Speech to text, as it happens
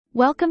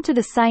Welcome to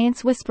the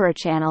Science Whisperer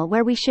channel,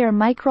 where we share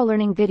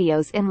microlearning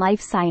videos in life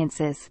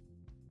sciences.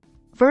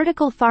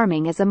 Vertical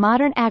farming is a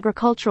modern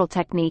agricultural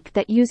technique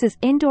that uses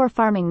indoor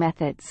farming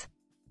methods.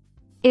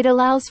 It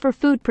allows for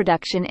food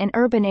production in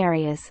urban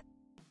areas.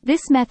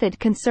 This method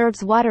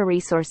conserves water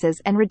resources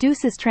and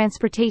reduces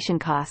transportation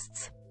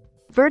costs.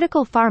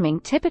 Vertical farming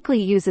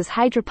typically uses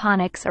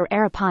hydroponics or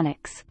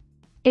aeroponics.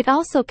 It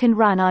also can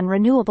run on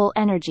renewable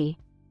energy.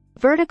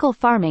 Vertical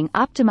farming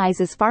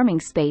optimizes farming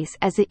space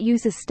as it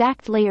uses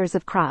stacked layers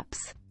of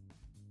crops.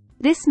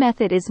 This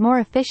method is more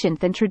efficient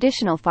than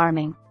traditional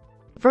farming.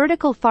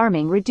 Vertical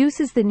farming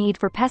reduces the need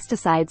for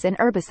pesticides and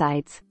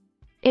herbicides.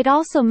 It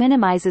also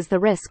minimizes the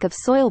risk of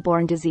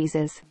soil-borne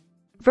diseases.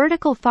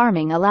 Vertical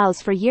farming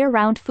allows for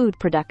year-round food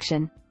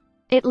production.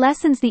 It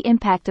lessens the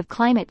impact of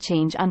climate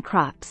change on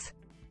crops.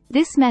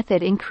 This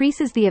method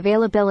increases the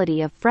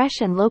availability of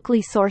fresh and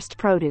locally sourced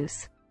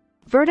produce.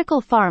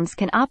 Vertical farms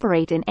can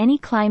operate in any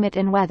climate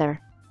and weather.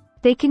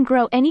 They can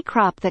grow any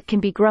crop that can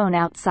be grown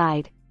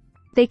outside.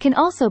 They can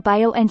also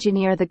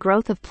bioengineer the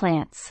growth of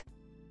plants.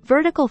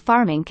 Vertical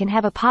farming can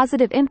have a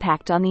positive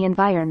impact on the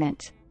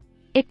environment.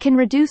 It can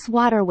reduce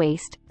water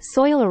waste,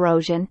 soil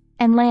erosion,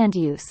 and land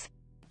use.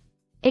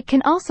 It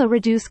can also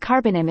reduce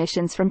carbon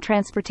emissions from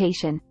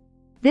transportation.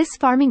 This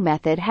farming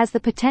method has the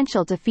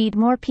potential to feed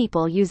more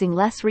people using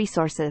less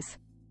resources.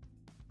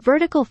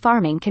 Vertical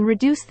farming can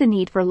reduce the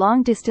need for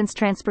long-distance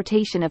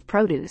transportation of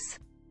produce.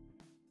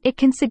 It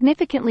can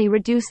significantly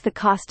reduce the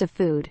cost of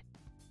food.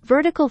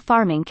 Vertical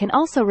farming can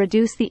also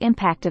reduce the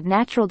impact of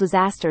natural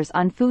disasters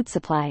on food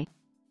supply.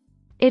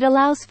 It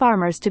allows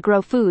farmers to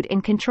grow food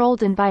in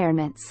controlled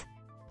environments.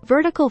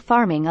 Vertical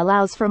farming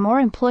allows for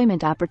more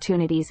employment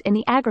opportunities in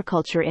the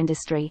agriculture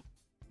industry.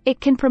 It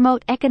can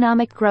promote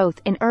economic growth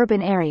in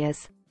urban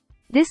areas.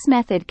 This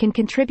method can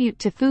contribute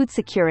to food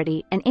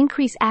security and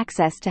increase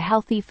access to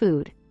healthy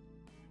food.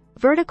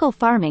 Vertical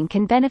farming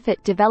can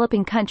benefit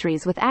developing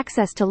countries with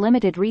access to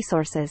limited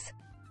resources.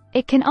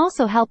 It can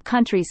also help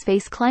countries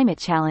face climate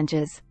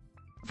challenges.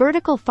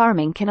 Vertical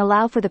farming can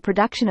allow for the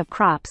production of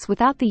crops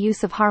without the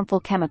use of harmful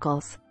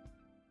chemicals.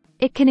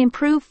 It can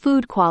improve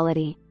food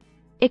quality.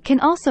 It can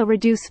also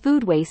reduce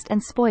food waste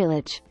and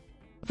spoilage.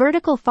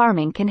 Vertical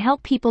farming can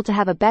help people to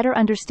have a better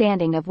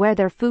understanding of where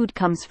their food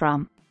comes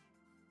from.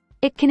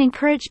 It can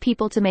encourage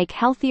people to make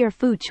healthier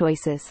food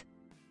choices.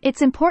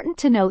 It's important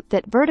to note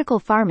that vertical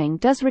farming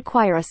does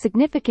require a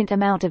significant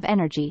amount of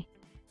energy.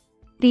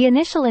 The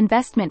initial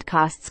investment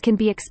costs can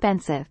be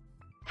expensive.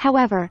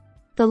 However,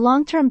 the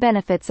long-term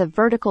benefits of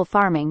vertical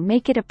farming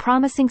make it a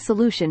promising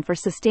solution for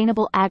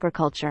sustainable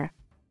agriculture.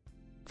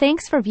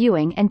 Thanks for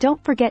viewing, and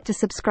don't forget to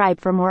subscribe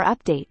for more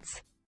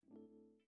updates.